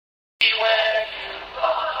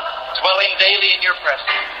growing daily in your presence.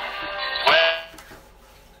 Well,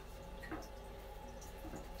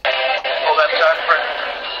 oh, that's God's prayer.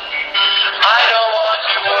 I don't want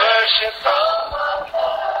to worship from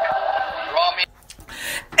afar. Draw me.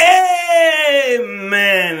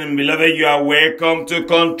 Amen. Beloved, you are welcome to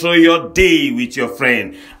Control Your Day with your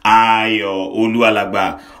friend Ayo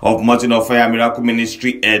Olualagba of Mountain of Fire Miracle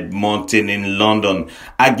Ministry, Edmonton in London.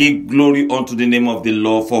 I give glory unto the name of the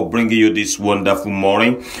Lord for bringing you this wonderful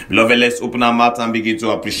morning. Beloved, let's open our mouth and begin to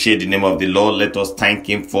appreciate the name of the Lord. Let us thank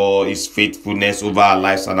Him for His faithfulness over our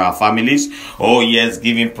lives and our families. Oh yes,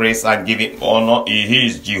 give Him praise and give Him honor. He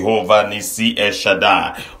is Jehovah Nissi El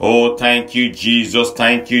Shaddai. Oh, thank you, Jesus.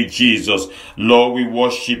 Thank you, Jesus. Lord, we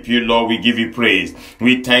worship you. Lord, we give you praise.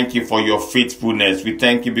 We thank you for your faithfulness. We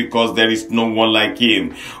thank you because there is no one like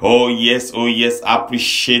Him. Oh yes,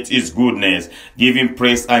 appreciate His goodness. Give Him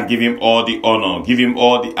praise and give Him all the honor. Give Him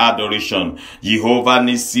all the adoration. Jehovah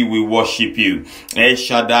Nissi, we worship you. El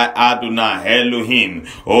Shaddai Adonai Elohim.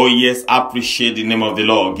 Oh yes, appreciate the name of the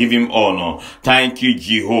Lord. Give Him honor. Thank you,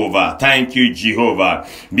 Jehovah. Thank you, Jehovah.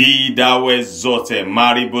 Be thou exalted.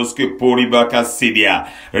 Mariboske poribaka sidia.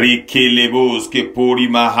 Rikeleboske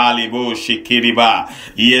porima halebo shekeriba.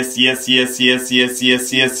 Yes.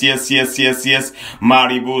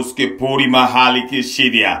 Mariboske porima halike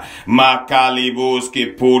shidia.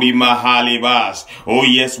 Makaliboske porima halibas. Oh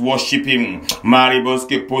yes, worship Him.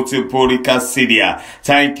 Mariboske potu porika sidia.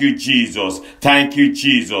 Thank you, Jesus. Thank you,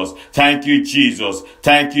 Jesus. Thank you, Jesus.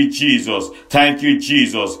 Thank you, Jesus. Thank you,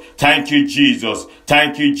 Jesus. Thank you, Jesus.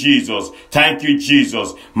 Thank you, Jesus. Thank you,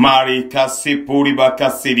 Jesus. Marika seporiba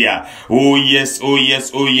kasidia. Oh yes.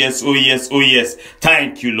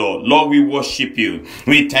 Thank you, Lord. Lord, we worship you.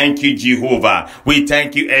 We thank you, Jehovah. We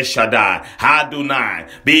thank you, El Shaddai. Adonai,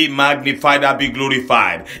 be magnified and be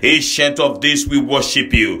glorified. Ancient of this, we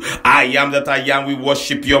worship you. I am that I am, we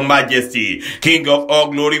worship your majesty. King of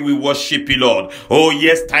all glory, we worship you, Lord. Oh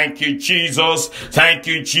yes, thank you, Jesus. Thank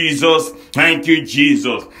you, Jesus. Thank you,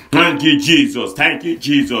 Jesus. Thank you, Jesus. Thank you,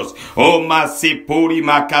 Jesus. Oh, Masipori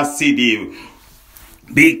Makasidi.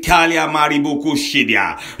 Bikalia Maribuku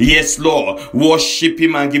Shidia. Yes, Lord. Worship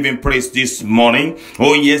Him and give Him praise this morning.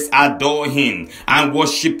 Oh, yes, adore Him and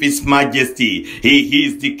worship His majesty. He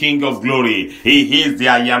is the King of glory. He is the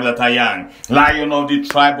I am that I am. Lion of the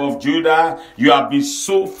tribe of Judah, you have been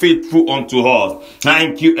so faithful unto us.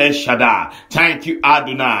 Thank you, El Shaddai. Thank you,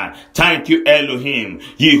 Adonai. Thank you, Elohim.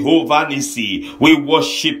 Jehovah Nissi. We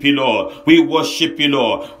worship you, Lord. We worship you,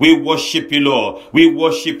 Lord. We worship you, Lord. We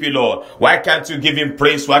worship you, Lord. Why can't you give Him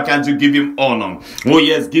praise? Why can't you give Him honor? Oh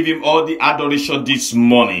yes, give Him all the adoration this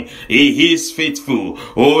morning. He is faithful.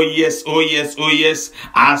 Oh yes.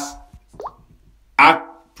 As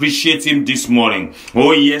appreciate Him this morning.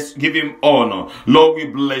 Oh yes, give Him honor. Lord, we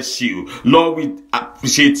bless you. Lord, we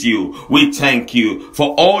appreciate you. We thank you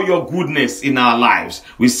for all your goodness in our lives.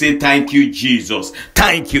 We say thank you, Jesus.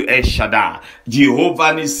 Thank you, El Shaddai.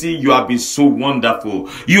 Jehovah Nissi, you have been so wonderful.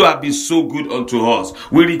 You have been so good unto us.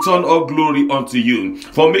 We return all glory unto you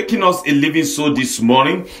for making us a living soul this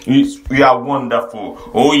morning. We are wonderful.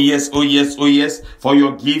 Oh yes. For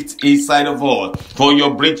your gift inside of all. For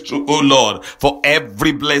your breakthrough, oh Lord. For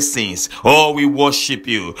every blessings. Oh, we worship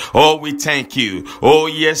you. Oh, we thank you. Oh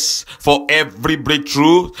yes. For every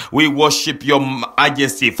breakthrough, we worship your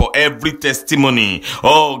majesty. For every testimony.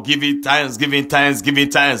 Oh, give it thanks.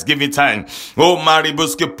 Oh,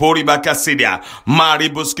 Maribuske Poribakasidia.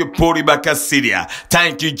 Maribuske Poribakasidia.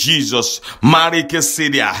 Thank you, Jesus.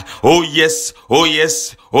 Marikasidia. Oh yes.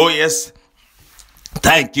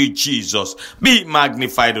 Thank you, Jesus. Be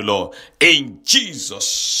magnified, O Lord. In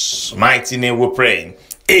Jesus' mighty name we pray.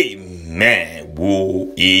 Amen.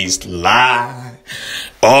 Who is like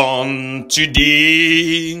unto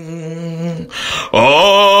thee,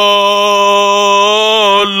 oh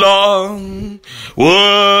Lord?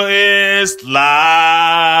 Who is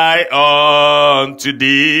like unto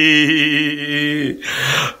thee,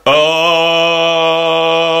 oh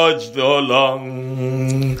Lord?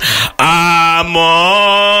 Among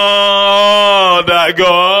the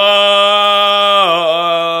God,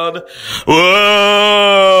 who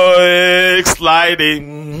is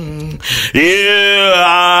sliding, you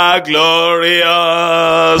are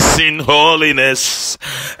glorious in holiness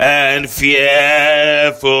and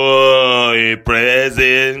fearful in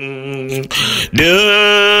praising.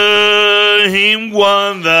 Do Him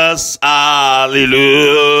wonders,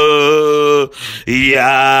 hallelujah.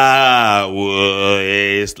 Yahweh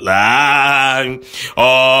is like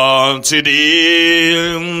unto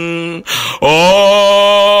thee, oh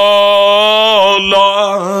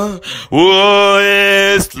Lord. who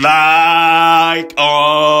is like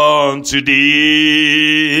unto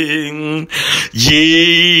thee,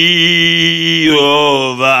 Jehovah,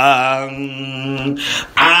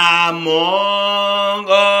 among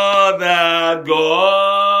other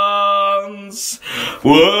gods,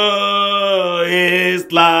 who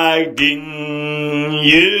is like thee?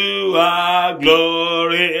 You are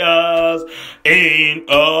glorious in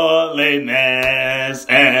holiness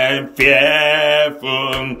and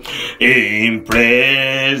fearful in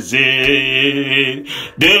praises,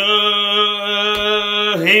 doing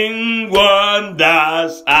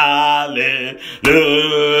wonders. Hallelujah.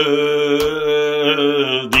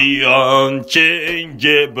 The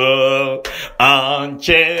unchangeable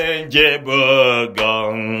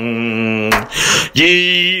God,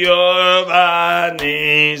 Jehovah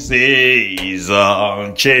Nissi is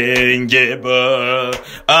unchangeable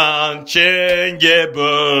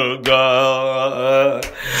God,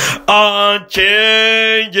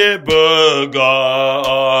 unchangeable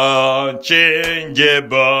God,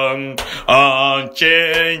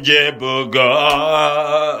 unchangeable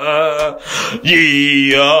God,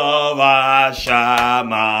 Jehovah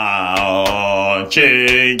Shammah,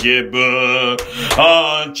 unchangeable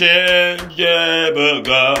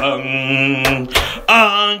God,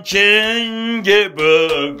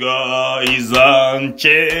 unchangeable God is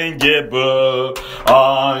unchangeable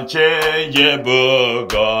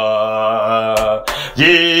God,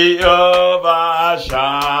 Jehovah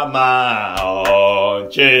Shammah,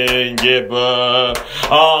 unchangeable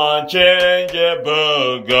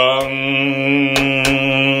God.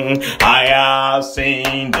 I have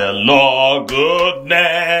seen the Lord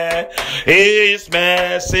goodness, His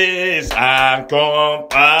mercies and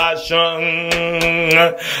compassion.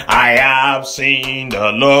 I have seen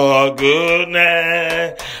the Lord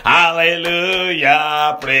goodness.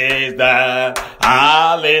 Hallelujah, praise the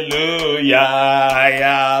hallelujah. I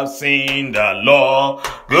have seen the Lord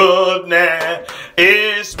goodness,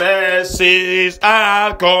 His mercies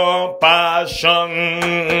and compassion.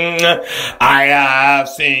 I have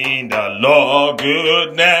seen the Lord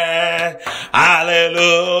goodness.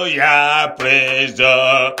 Hallelujah, praise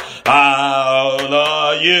the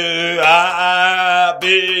Lord. You have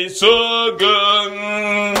been so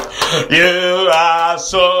good. You are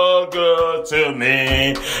so good to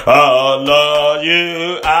me. Oh Lord,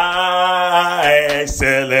 you are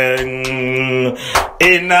excellent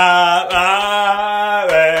in our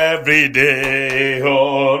life every day.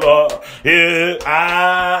 Oh Lord, you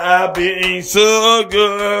have been so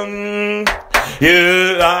good.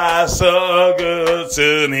 You are so good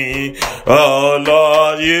to me. Oh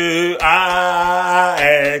Lord, you are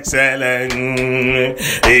excellent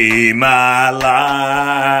in my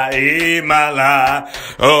life.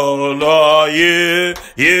 Oh Lord, you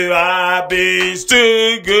have been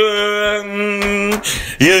too good.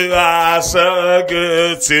 You are so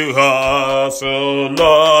good to us. Oh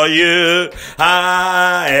Lord, you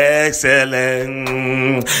are excellent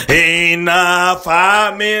in our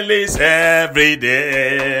families every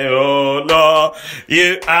day. Oh Lord,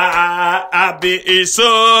 you are been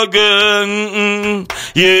so good.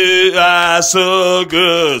 You are so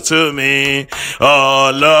good to me.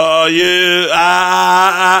 Oh Lord, you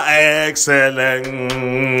are excellent.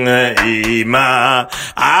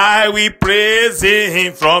 I will praise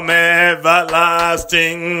Him from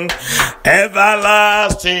everlasting to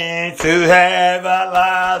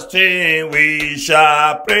everlasting. We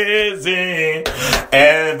shall praise Him.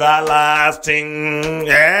 Everlasting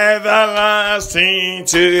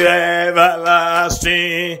to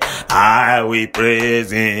everlasting. I will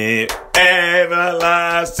praise Him.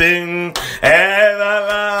 Everlasting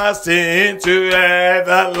to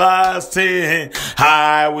everlasting.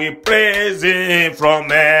 I will praise Him from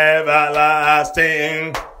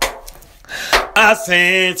everlasting. I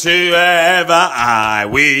sing to ever, I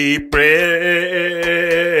will praise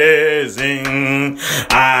Him.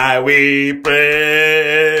 I will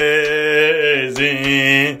praise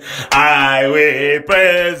Him. I will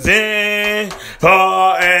praise Him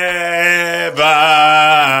forever.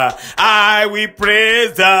 I will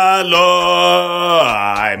praise the Lord.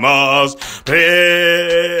 I must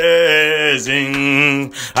praise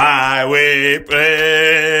Him. I will praise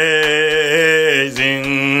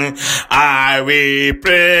Him. I will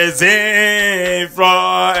praise Him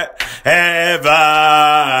forever.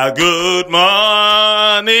 Good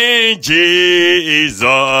morning, Jesus.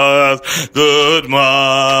 Good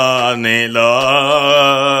morning, Lord.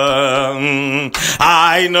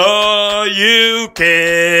 I know you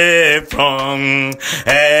came from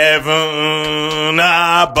heaven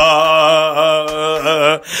above.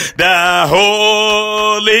 The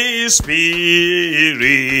Holy Spirit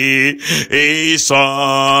is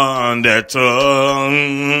on the throne.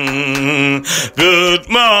 Good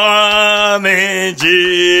morning,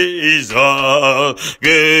 Jesus.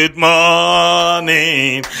 Good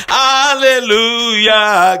morning.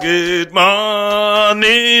 Hallelujah. Good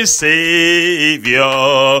morning,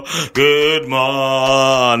 Savior. Good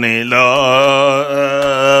morning, Lord.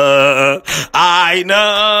 I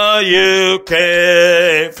know you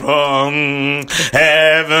came from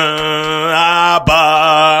heaven above.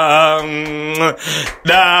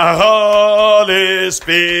 The Holy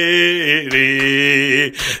Spirit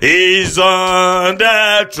is on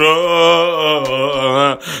the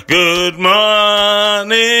throne. Good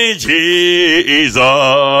morning, Jesus.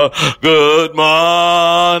 Good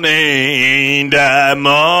morning, the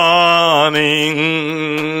morning.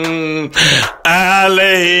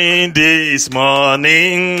 Early this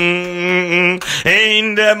morning,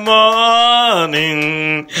 in the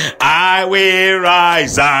morning, I will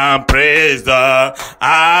rise and praise the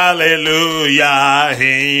hallelujah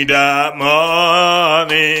in the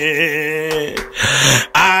morning.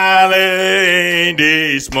 Early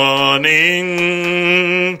this morning,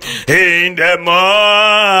 in the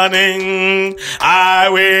morning, I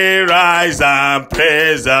will rise and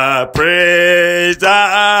praise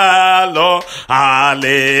the Lord. Hallelujah.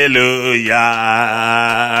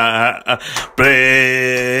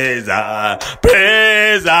 Praise the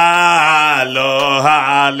Lord.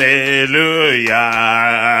 Hallelujah.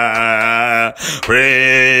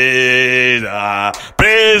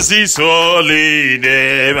 Praise his holy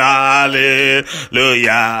name. Hallelujah.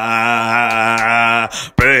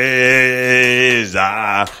 Praise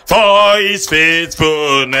for his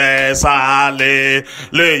faithfulness. Hallelujah.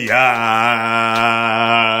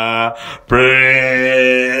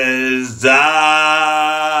 Praise the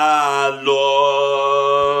Lord.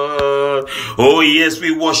 Oh yes,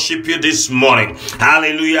 we worship you this morning.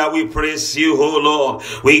 Hallelujah. We praise you, oh Lord.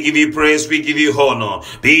 We give you praise. We give you honor.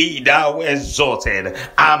 Be thou exalted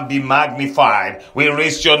and be magnified. We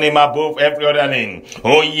raise your name above every other name.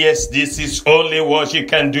 Oh yes, this is only what you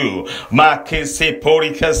can do.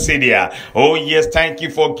 Oh yes, thank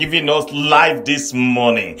you for giving us life this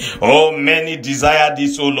morning. Oh, many desire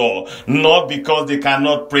this, oh Lord, not because they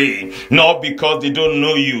cannot pray, not because they don't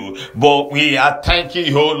know you, but we are thanking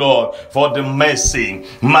you, oh Lord, for the mercy.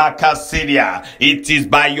 Makasidia, it is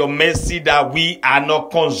by your mercy that we are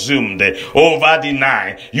not consumed over the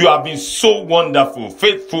night. You have been so wonderful,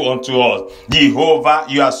 faithful unto us. Jehovah,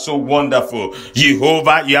 you are so wonderful.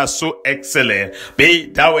 Jehovah, you are so excellent. Be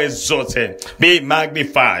thou exalted, be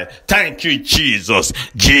magnified. Thank you, Jesus.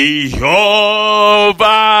 Jehovah,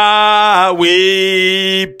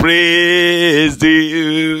 we praise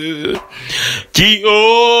you.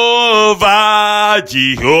 Jehovah,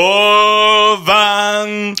 Jehovah,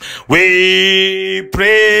 we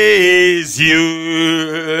praise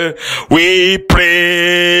you. We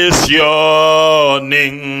praise your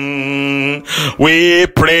name. We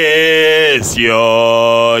praise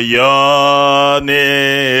your name.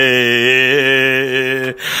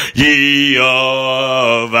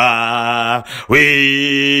 Jehovah,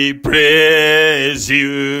 we praise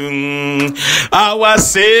you. Our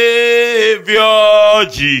Savior,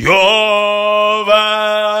 Jehovah,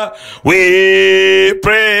 we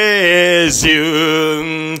praise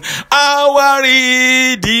you. Our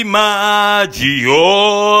Redeemer,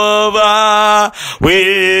 Jehovah,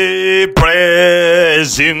 we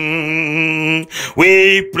praise him.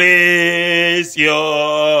 We praise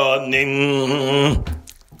your name.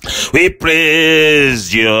 We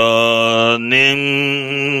praise your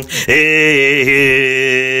name, hey,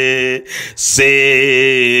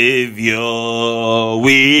 Savior,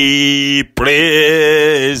 we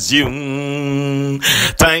praise you.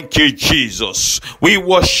 Thank you, Jesus. We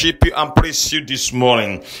worship you and praise you this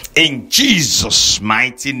morning. In Jesus'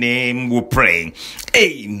 mighty name we pray.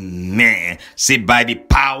 Amen. Say, by the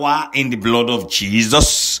power in the blood of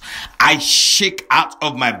Jesus, I shake out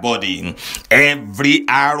of my body every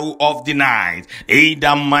arrow of the night. In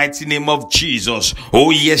the mighty name of Jesus.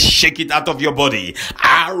 Oh yes, shake it out of your body.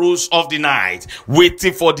 Arrows of the night,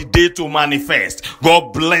 waiting for the day to manifest.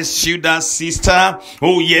 God bless you, that sister.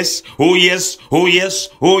 Oh yes, oh yes, oh yes,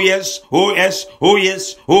 oh yes, oh yes, oh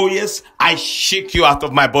yes, oh yes. I shake you out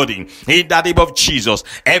of my body. In the name of Jesus.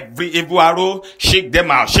 Every evil arrow, shake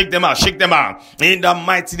them out, shake them out, shake them out. In the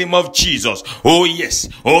mighty name of Jesus. Oh yes,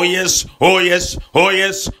 oh yes, oh yes, oh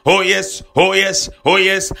yes, oh yes, oh yes, oh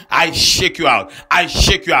yes. I shake you out. I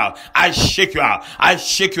shake you out. I shake you out. I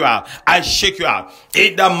shake you out. I shake you out.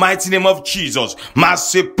 In the mighty name of Jesus.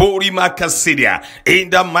 Masepori Makasidia.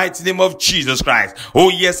 In the mighty name of Jesus Christ.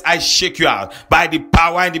 Oh yes, I shake you out. By the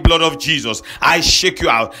power and the blood of Jesus. I shake you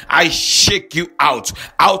out. I shake you out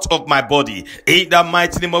of my body. In the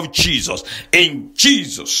mighty name of Jesus. In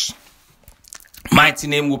Jesus' mighty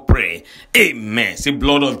name we pray. Amen. Say,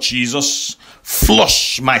 blood of Jesus,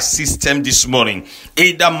 flush my system this morning.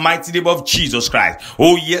 In the mighty name of Jesus Christ.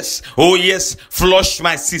 Oh yes, flush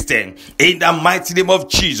my system. In the mighty name of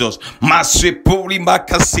Jesus. Masepori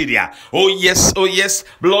Makasidia. Oh yes,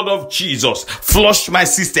 blood of Jesus, flush my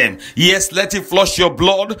system. Yes, let it flush your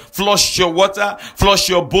blood, flush your water, flush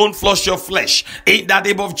your bone, flush your flesh. In the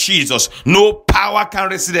name of Jesus. No power can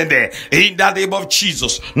reside there. In the name of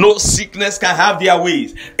Jesus. No sickness can have their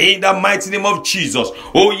ways. In the mighty name of Jesus.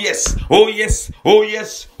 Oh yes, oh yes, oh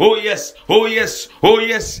yes, oh yes, oh yes, oh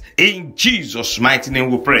yes. In Jesus' mighty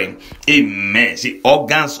name we pray. Amen. The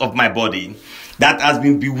organs of my body that has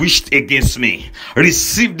been bewitched against me,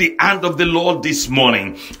 receive the hand of the Lord this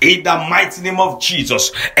morning. In the mighty name of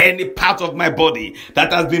Jesus. Any part of my body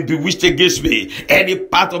that has been bewitched against me, any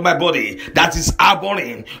part of my body that is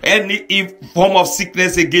harboring any form of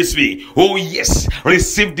sickness against me, oh yes,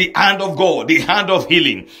 receive the hand of God, the hand of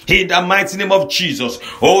healing. In the mighty name of Jesus.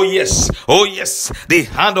 Oh yes, the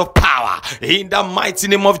hand of power. In the mighty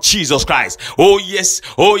name of Jesus Christ. Oh yes,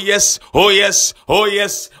 oh yes, oh yes, oh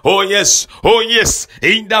yes, oh yes, oh yes,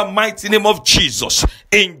 in the mighty name of Jesus.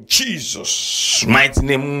 In Jesus' mighty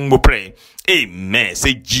name we pray. Amen.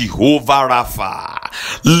 Say, Jehovah Rapha,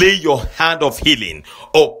 lay your hand of healing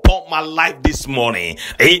upon my life this morning.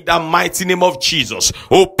 In the mighty name of Jesus.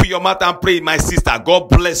 Open your mouth and pray, my sister. God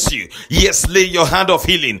bless you. Yes, lay your hand of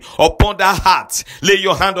healing upon that heart. Lay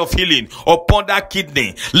your hand of healing upon that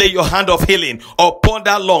kidney. Lay your hand of healing upon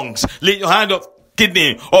that lungs. Lay your hand of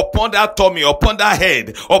kidney, upon that tummy, upon that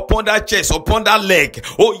head, upon that chest, upon that leg.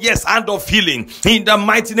 Oh yes, hand of healing in the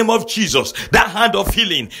mighty name of Jesus. That hand of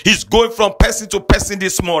healing is going from person to person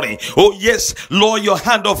this morning. Oh yes, Lord, your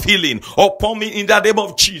hand of healing upon me in the name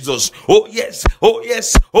of Jesus. Oh yes, oh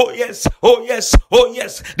yes, oh yes, oh yes, oh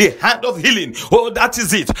yes, the hand of healing. Oh, that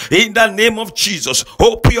is it. In the name of Jesus.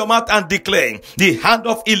 Open your mouth and declare the hand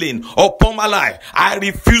of healing upon my life. I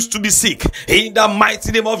refuse to be sick. In the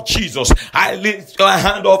mighty name of Jesus, I lift your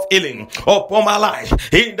hand of healing upon my life.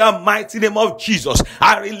 In the mighty name of Jesus,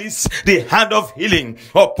 I release the hand of healing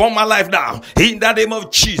upon my life now. In the name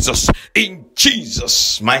of Jesus. In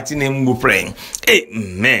Jesus' mighty name we pray.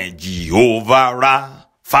 Amen. Jehovah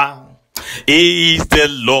Rapha is the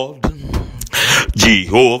Lord.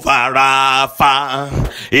 Jehovah Rapha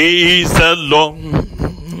is the Lord.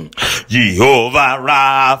 Jehovah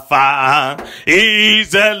Rapha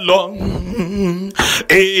is the Lord.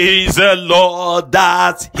 Is the Lord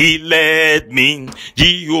that he led me.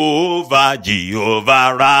 Jehovah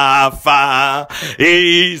Rapha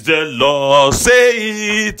is the Lord.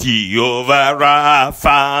 Say it. Jehovah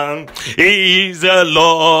Rapha is the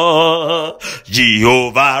Lord.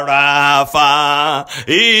 Jehovah Rapha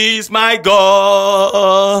is my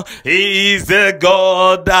God. Is the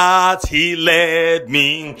God that he led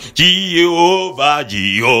me. Jehovah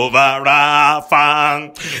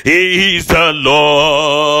Rapha is the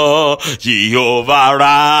Lord. Jehovah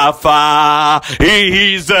Rapha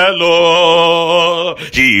is the Lord.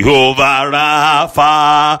 Jehovah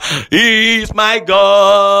Rapha is my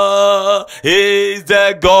God. Is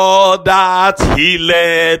the God that he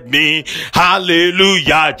led me.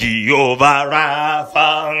 Hallelujah. Jehovah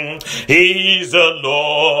Rapha is the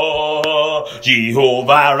Lord.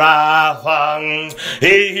 Jehovah Rapha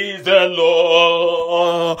is the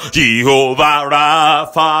Lord. Jehovah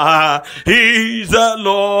Rapha is the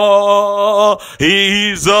Lord.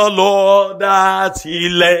 He's the Lord that he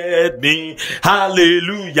led me.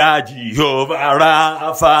 Hallelujah. Jehovah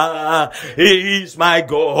Rapha is my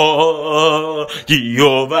God.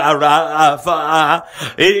 Jehovah Rapha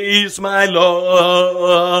is my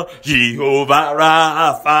Lord. Jehovah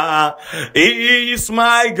Rapha is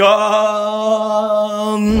my God.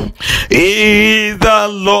 Is the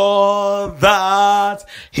Lord that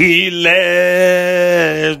he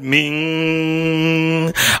led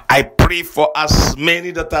me. I pray pray for as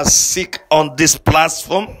many that are sick on this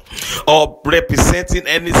platform or representing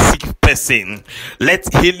any sick person.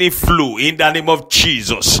 Let healing flow in the name of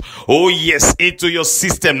Jesus. Oh yes, into your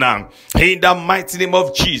system now. In the mighty name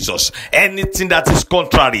of Jesus. Anything that is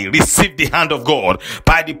contrary, receive the hand of God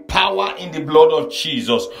by the power in the blood of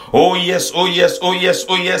Jesus. Oh yes, oh yes, oh yes,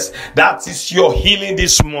 oh yes. That is your healing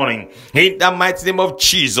this morning. In the mighty name of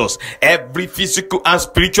Jesus. Every physical and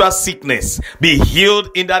spiritual sickness be healed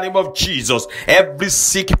in the name of Jesus. Every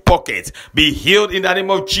sick pocket be healed in the name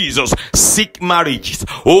of Jesus. Sick marriages,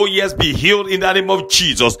 oh yes, be healed in the name of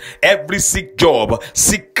Jesus. Every sick job,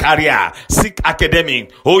 sick career, sick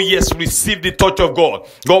academic, oh yes, receive the touch of God.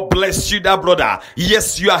 God bless you, that brother.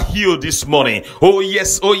 Yes, you are healed this morning. Oh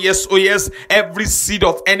yes, oh yes, oh yes. Every seed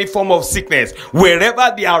of any form of sickness,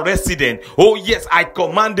 wherever they are resident, oh yes, I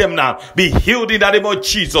command them now, be healed in the name of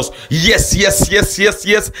Jesus. Yes, yes, yes, yes,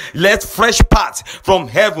 yes. Let fresh parts from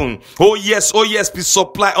heaven, oh yes, be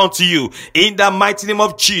supplied unto you in the mighty name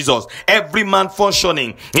of Jesus. Every man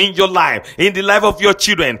functioning in your life, in the life of your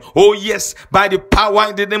children, oh yes, by the power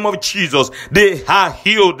in the name of Jesus, they are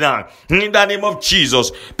healed now in the name of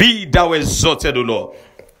Jesus. Be thou exalted, O Lord.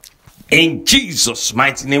 In Jesus'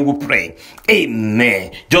 mighty name we pray.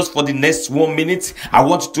 Amen. Just for the next 1 minute, I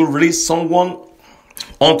want you to raise someone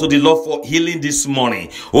unto the Lord for healing this morning.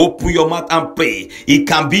 Open your mouth and pray. It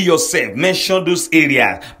can be yourself. Mention those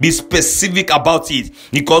areas. Be specific about it,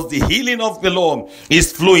 because the healing of the Lord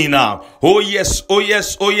is flowing now. Oh yes, oh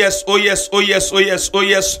yes, oh yes, oh yes, oh yes, oh yes, oh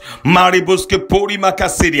yes. Maribuske pori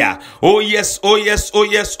makasedia. Oh yes, oh yes, oh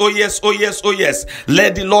yes, oh yes, oh yes, oh yes.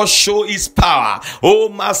 Let the Lord show his power. Oh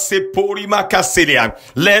masepori makasedia.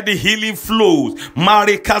 Let the healing flow.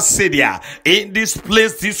 Marikasedia. In this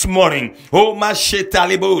place this morning. Oh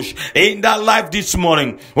mashetali. In that life this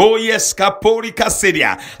morning. Oh yes, Kapori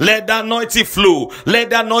Kasedia. Let the anointing flow. Let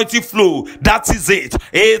the anointing flow. That is it.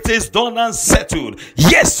 It is done and settled.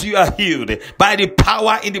 Yes, you are healed by the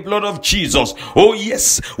power in the blood of Jesus. Oh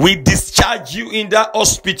yes, we discharge you in that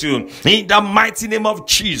hospital in the mighty name of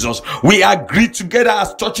Jesus. We agree together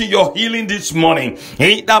as touching your healing this morning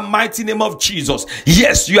in the mighty name of Jesus.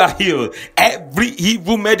 Yes, you are healed. Every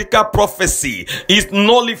evil medical prophecy is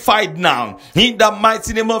nullified now in the mighty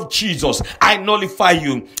name of Jesus. I nullify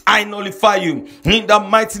you. I nullify you in the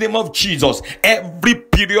mighty name of Jesus. Every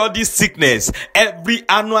periodic sickness, every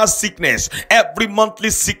annual sickness, every monthly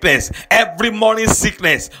sickness, every morning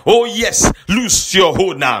sickness, oh yes, lose your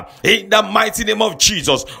hold now in the mighty name of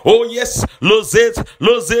Jesus. Oh yes, lose it,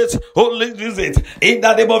 oh lose it in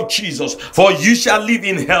the name of Jesus. For you shall live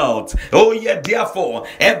in health. Oh yeah, therefore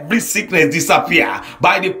every sickness disappear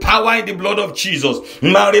by the power in the blood of Jesus.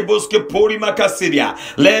 Mariboske pori makasedia.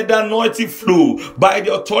 Let the anointing flow by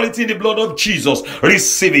the authority in the blood of Jesus.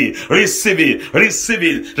 Receive it, receive it, receive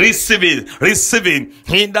it, receive it, receive it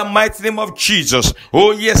in the mighty name of Jesus.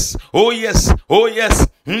 Oh yes, oh yes, oh yes.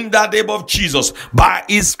 In the name of Jesus, by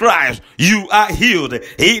his stripes you are healed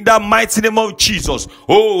in the mighty name of Jesus.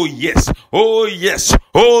 Oh yes, oh yes,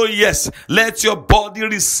 oh yes. Let your body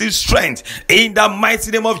receive strength in the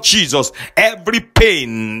mighty name of Jesus. Every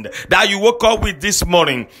pain that you woke up with this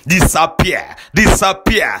morning, disappear,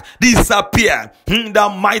 disappear, disappear in the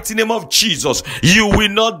mighty name of Jesus. You will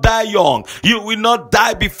not die young. You will not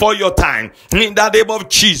die before your time in the name of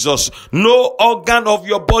Jesus. No organ of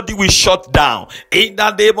your body will shut down in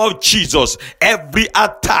the name of Jesus. Every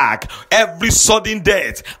attack, every sudden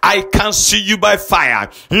death, I cancel you by fire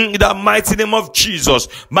in the mighty name of Jesus.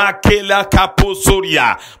 Makela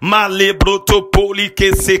kaposoria, malebroto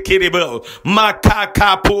polike sekerebo,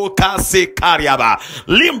 makakapo kase kariaba,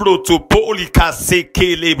 limbroto polika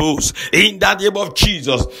sekelebos. In the name of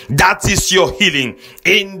Jesus, that is your healing.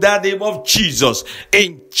 In the name of Jesus,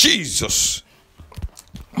 in Jesus'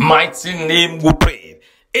 mighty name we pray.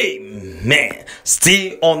 Amen.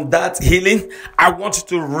 Still on that healing, I want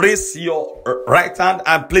you to raise your right hand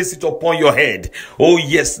and place it upon your head. Oh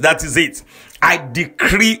yes, that is it. I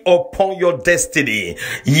decree upon your destiny.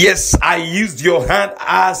 Yes, I used your hand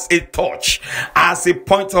as a touch, as a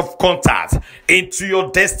point of contact into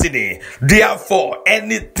your destiny. Therefore,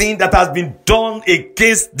 anything that has been done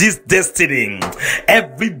against this destiny,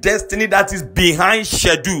 every destiny that is behind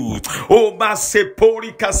schedule, oh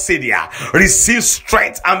Masepori Kasedia, receive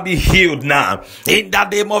strength and be healed now. In the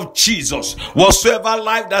name of Jesus, whatsoever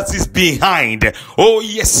life that is behind, oh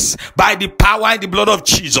yes, by the power and the blood of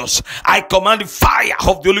Jesus, I command command the fire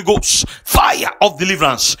of the Holy Ghost, fire of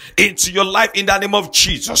deliverance into your life in the name of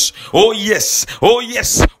Jesus. Oh yes,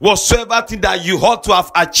 whatsoever thing that you ought to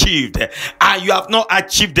have achieved and you have not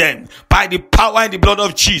achieved them, by the power and the blood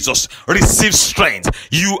of Jesus, receive strength.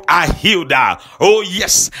 You are healed now. Oh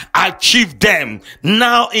yes, achieve them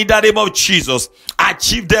now in the name of Jesus.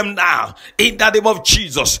 Achieve them now in the name of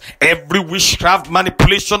Jesus. Every witchcraft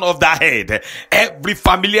manipulation of the head, every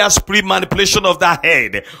familiar spirit manipulation of the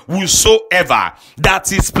head, whosoever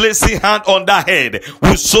that is placing hand on that head,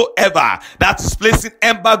 whosoever that is placing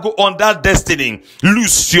embargo on that destiny,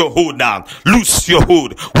 loose your hold now. Loose your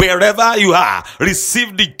hold. Wherever you are,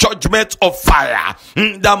 receive the judgment of fire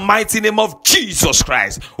in the mighty name of Jesus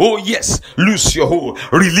Christ. Oh yes, loose your hold.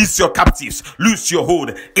 Release your captives. Loose your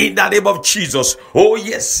hold in the name of Jesus. Oh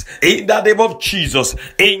yes, in the name of Jesus.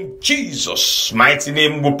 In Jesus' mighty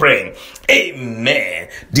name we pray. Amen.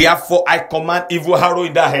 Therefore I command evil arrow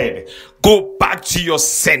in the head, go back to your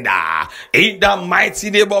sender in the mighty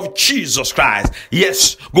name of Jesus Christ.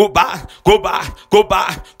 Yes, go back, go back, go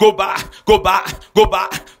back, go back, go back, go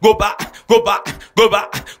back, go back, go back, go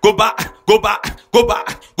back, go back, go back, go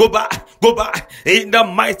back, go back, go back in the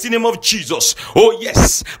mighty name of Jesus. Oh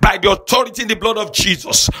yes, by the authority in the blood of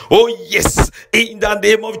Jesus. Oh yes, in the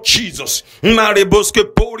name of Jesus. In the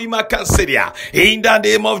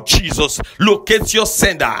name of Jesus, locate your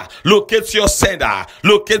sender, locate your sender,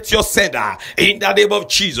 locate your sender in the name of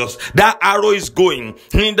Jesus. That arrow is going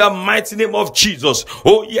in the mighty name of Jesus.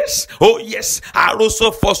 Oh yes, arrows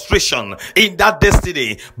of frustration in that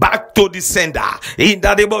destiny, back to the sender in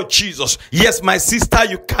the name of Jesus. Yes, my sister,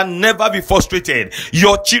 you can never be frustrated.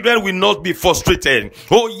 Your children will not be frustrated.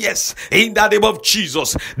 Oh yes, in the name of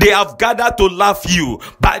Jesus. They have gathered to laugh you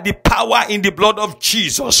by the power in the blood of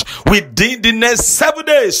Jesus. Within the next 7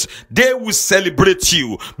 days, they will celebrate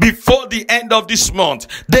you. Before the end of this month,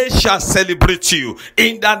 they shall celebrate you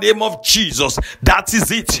in the name of Jesus. That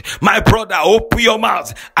is it, my brother. Open your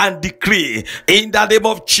mouth and decree in the name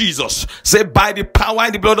of Jesus. Say, by the power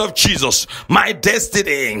and the blood of Jesus, my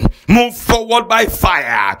destiny move forward by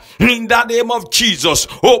fire in the name of Jesus.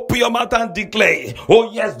 Open your mouth and declare,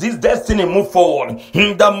 oh yes, this destiny move forward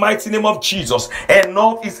in the mighty name of Jesus.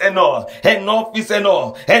 Enough is enough. Enough is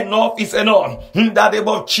enough. Enough is enough in the name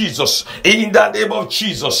of Jesus. In the name of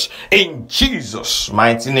Jesus. In Jesus'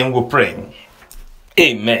 mighty name we pray.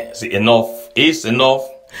 Amen. Say, enough is enough.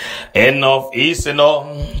 Enough is enough.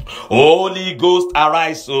 Holy Ghost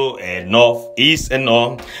arise, so enough is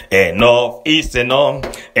enough. Enough is enough.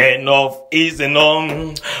 Enough is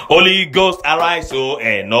enough. Holy Ghost arise, so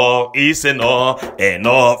enough is enough.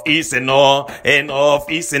 Enough is enough. Enough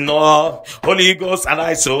is enough. Holy Ghost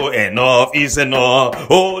arise, so enough is enough.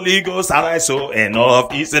 Holy Ghost arise, so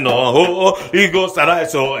enough is enough. Holy Ghost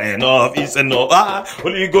arise, so enough is enough.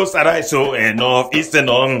 Holy Ghost arise, so enough is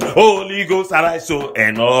enough. Holy Ghost arise, so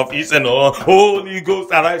enough is enough. Holy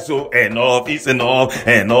Ghost arise, so enough is enough.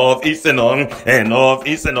 Enough is enough. Enough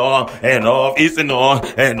is enough. Enough is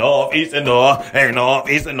enough. Enough is enough.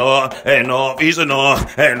 Enough is enough. Enough is enough.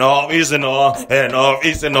 Enough is enough. Enough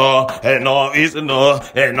is enough. Enough is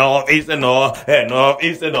enough. Enough is enough. Enough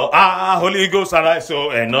is enough. Ah, Holy Ghost arise,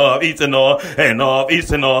 so enough is enough. Enough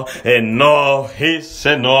is enough. Enough is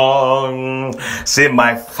enough. Say,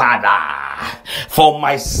 my Father, for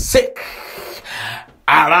my sake,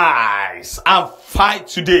 arise and fight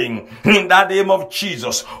today in the name of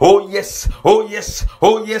Jesus. Oh yes, oh yes,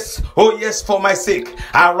 oh yes, oh yes, for my sake,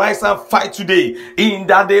 arise and fight today in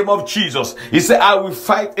the name of Jesus. He said, I will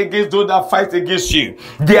fight against those that fight against you.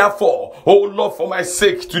 Therefore, oh Lord, for my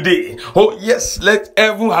sake today, oh yes, let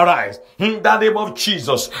heaven arise in the name of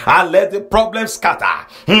Jesus and let the problem scatter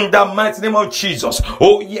in the mighty name of Jesus.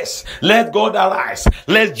 Oh yes, let God arise.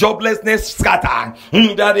 Let joblessness scatter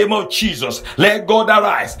in the name of Jesus. Let God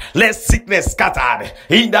arise. Let sickness scatter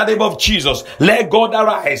in the name of Jesus. Let God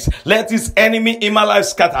arise. Let his enemy in my life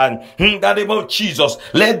scatter in the name of Jesus.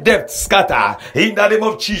 Let death scatter in the name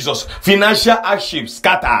of Jesus. Financial hardship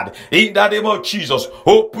scattered in the name of Jesus.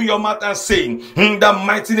 Open your mouth and sing in the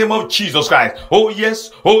mighty name of Jesus Christ. Oh yes,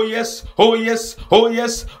 oh yes, oh yes, oh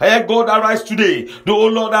yes. Let God arise today. Oh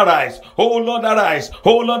Lord arise. Oh Lord arise.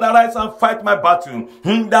 Oh Lord arise and fight my battle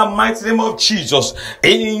in the mighty name of Jesus.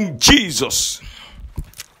 In Jesus'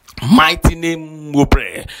 mighty name we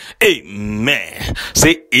pray. Amen.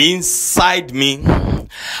 Say, inside me,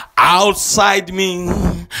 outside me,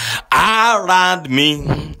 around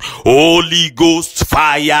me, Holy Ghost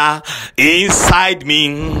fire inside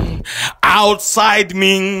me, outside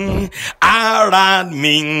me, around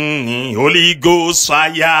me, Holy Ghost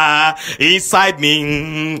fire, inside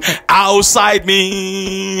me, outside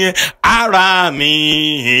me, around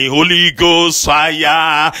me, Holy Ghost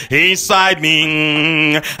fire, inside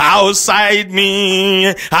me, outside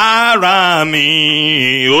me, around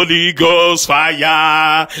me, Holy Ghost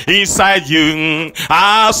fire, inside you,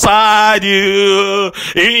 outside you,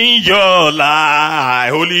 in your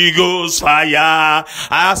life, Holy Ghost fire,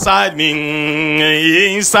 outside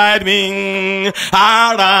me, inside me,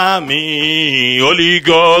 around me, Holy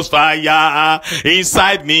Ghost fire,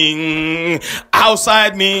 inside me,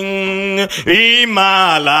 outside me, in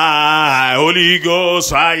my life, Holy Ghost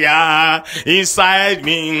fire, inside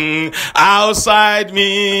me, outside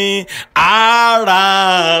me,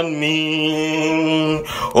 around me,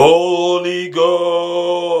 Holy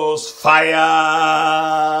Ghost fire.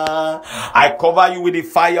 I cover you with the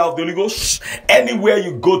fire of the Holy Ghost. Anywhere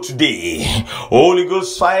you go today, Holy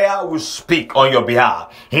Ghost fire will speak on your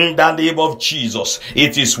behalf. In the name of Jesus,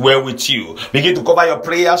 it is well with you. Begin to cover your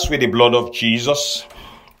prayers with the blood of Jesus.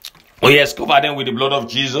 Oh yes, cover them with the blood of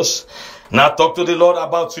Jesus. Now talk to the Lord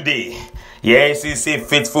about today. Yes, He's a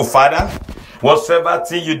faithful Father. Whatsoever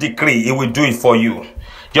thing you decree, He will do it for you.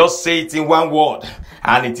 Just say it in one word,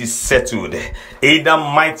 and it is settled. In the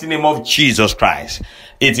mighty name of Jesus Christ,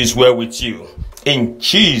 it is well with you. In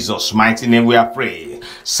Jesus' mighty name we are praying.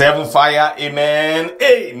 Seven fire, amen,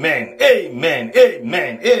 amen, amen,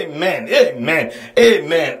 amen, amen, amen,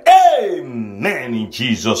 amen, amen. In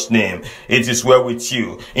Jesus' name, it is well with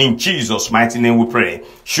you. In Jesus' mighty name we pray.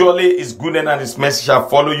 Surely His goodness and His mercy shall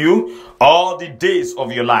follow you all the days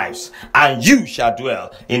of your lives, and you shall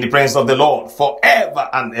dwell in the presence of the Lord forever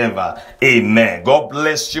and ever. Amen. God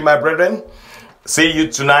bless you, my brethren. See you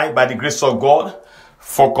tonight by the grace of God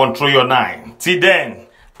for Control Your Nine. Till then,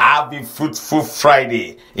 have a fruitful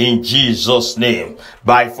Friday in Jesus' name.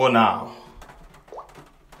 Bye for now.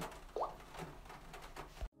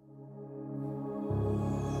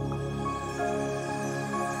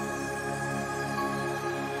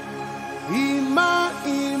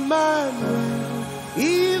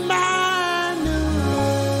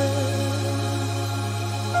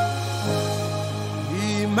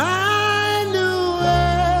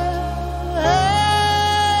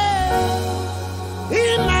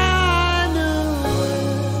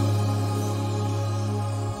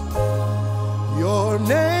 Your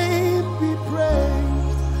name be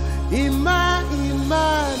praised, Emmanuel,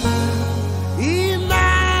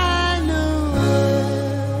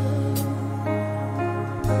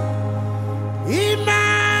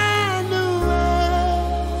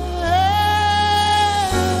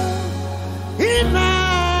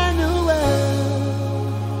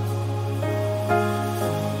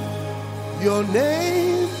 your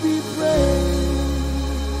name be praised.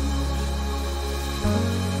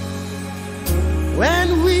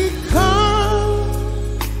 When we come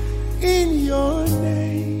in your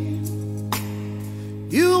name,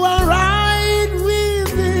 you are right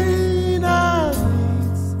within our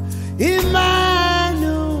midst, Emmanuel.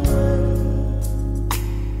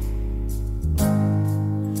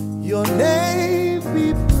 Your name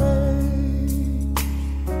be praised.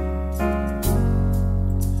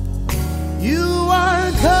 You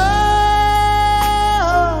are God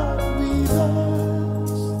with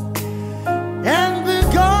us, and the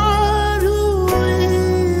God who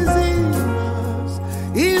is in us,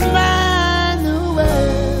 Emmanuel.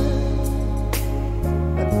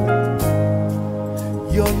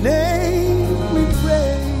 Your name we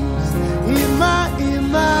praise,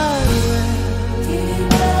 Emmanuel.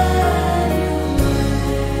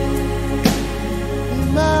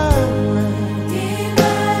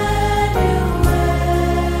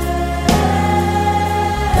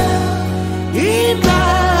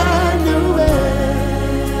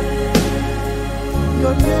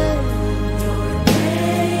 Your name be praised.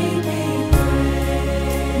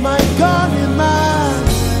 My God, Emmanuel.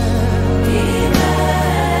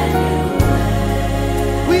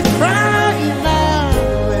 We cry,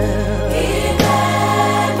 Emmanuel.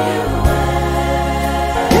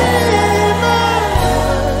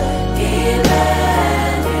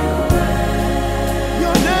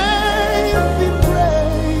 Your name be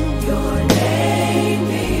praised. Your name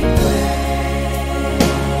be praised.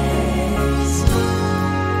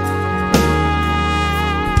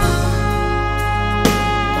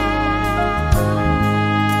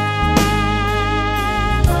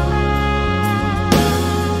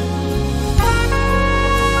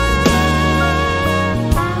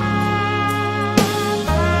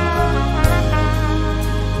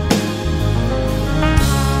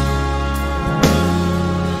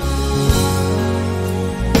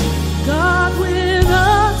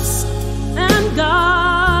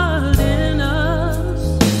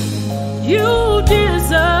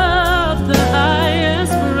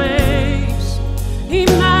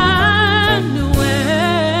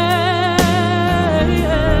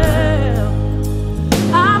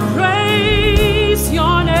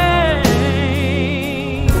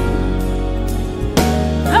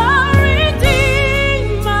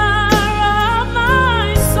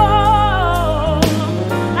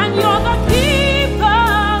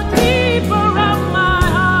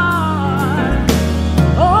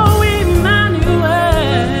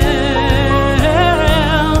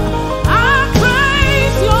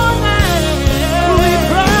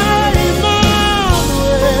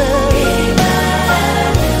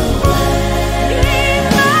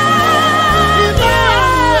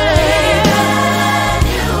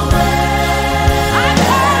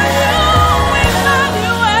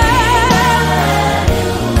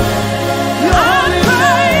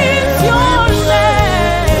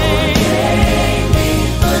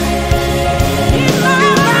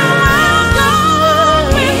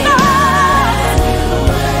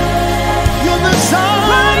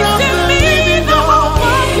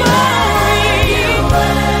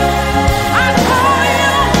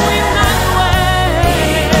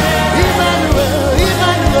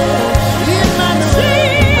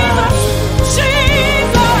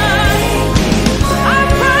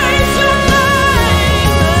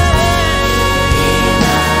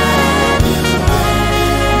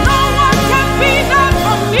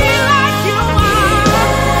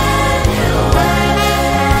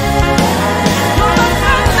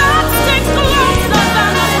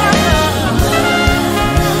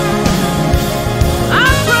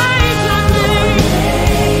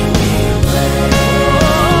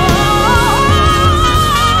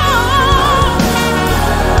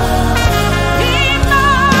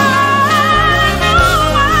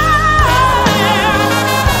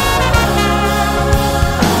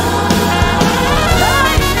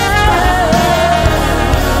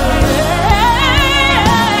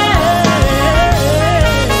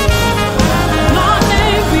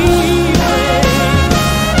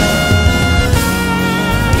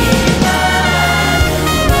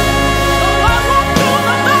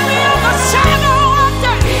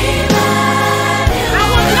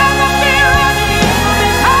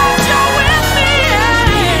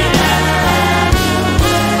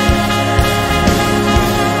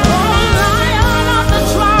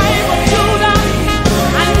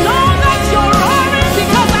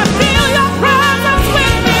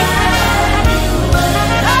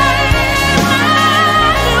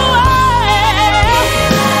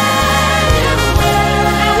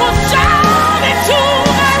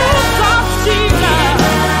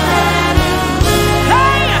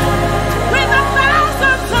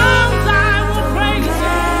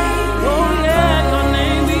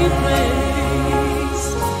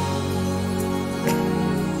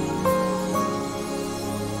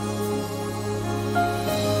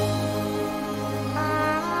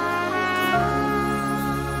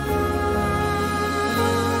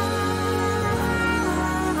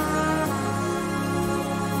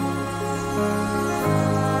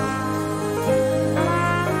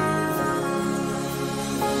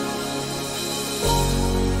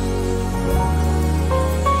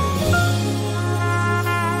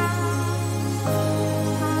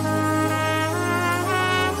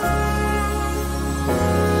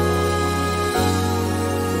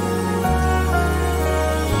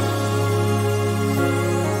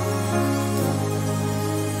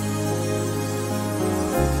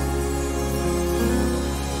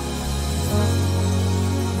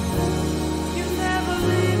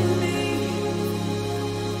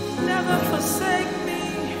 forsake